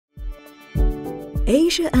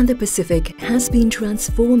Asia and the Pacific has been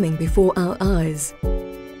transforming before our eyes.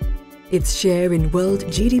 Its share in world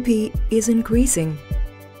GDP is increasing,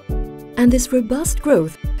 and this robust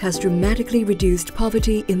growth has dramatically reduced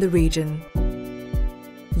poverty in the region.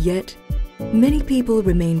 Yet, many people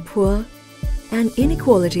remain poor, and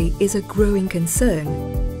inequality is a growing concern.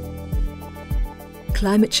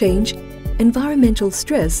 Climate change, environmental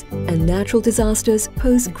stress, and natural disasters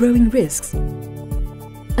pose growing risks.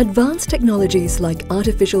 Advanced technologies like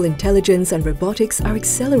artificial intelligence and robotics are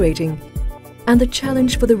accelerating, and the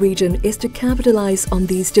challenge for the region is to capitalize on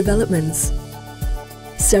these developments.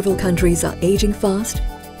 Several countries are aging fast,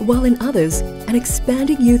 while in others, an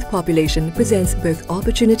expanding youth population presents both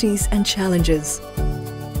opportunities and challenges.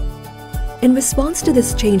 In response to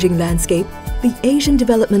this changing landscape, the Asian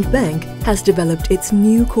Development Bank has developed its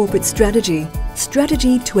new corporate strategy,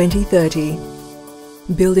 Strategy 2030.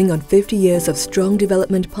 Building on 50 years of strong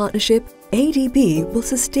development partnership, ADB will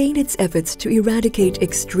sustain its efforts to eradicate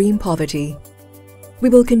extreme poverty. We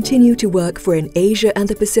will continue to work for an Asia and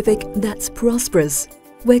the Pacific that's prosperous,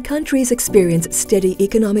 where countries experience steady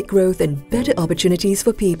economic growth and better opportunities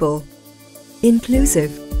for people.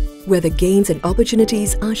 Inclusive, where the gains and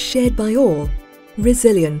opportunities are shared by all.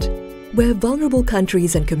 Resilient, where vulnerable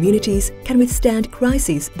countries and communities can withstand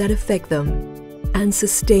crises that affect them. And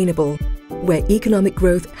sustainable, where economic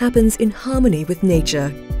growth happens in harmony with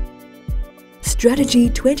nature. Strategy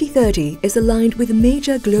 2030 is aligned with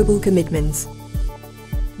major global commitments.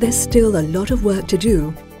 There's still a lot of work to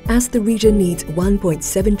do, as the region needs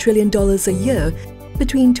 $1.7 trillion a year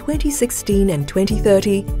between 2016 and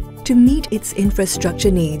 2030 to meet its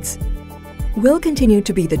infrastructure needs. We'll continue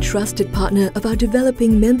to be the trusted partner of our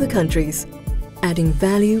developing member countries, adding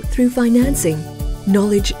value through financing,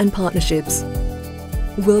 knowledge and partnerships.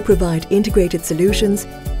 We'll provide integrated solutions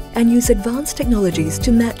and use advanced technologies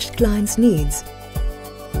to match clients' needs.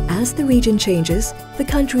 As the region changes, the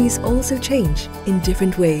countries also change in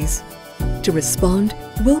different ways. To respond,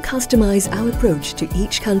 we'll customize our approach to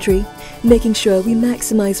each country, making sure we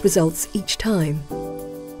maximize results each time.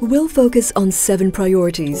 We'll focus on 7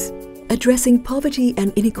 priorities: addressing poverty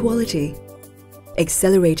and inequality,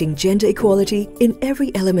 accelerating gender equality in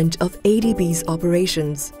every element of ADB's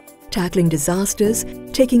operations, tackling disasters,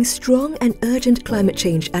 taking strong and urgent climate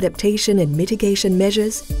change adaptation and mitigation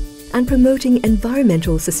measures, and promoting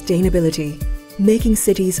environmental sustainability, making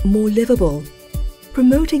cities more livable,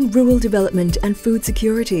 promoting rural development and food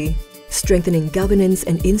security, strengthening governance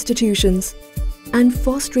and institutions, and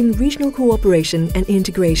fostering regional cooperation and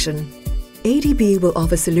integration. ADB will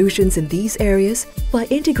offer solutions in these areas by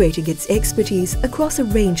integrating its expertise across a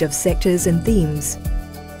range of sectors and themes.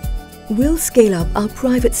 We'll scale up our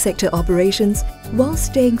private sector operations while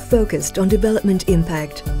staying focused on development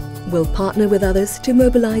impact. We'll partner with others to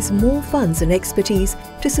mobilize more funds and expertise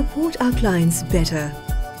to support our clients better.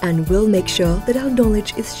 And we'll make sure that our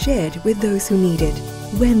knowledge is shared with those who need it,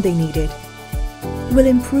 when they need it. We'll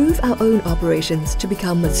improve our own operations to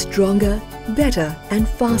become a stronger, better and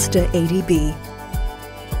faster ADB.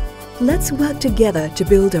 Let's work together to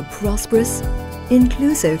build a prosperous,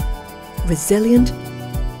 inclusive, resilient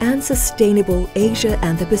and sustainable Asia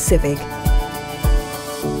and the Pacific.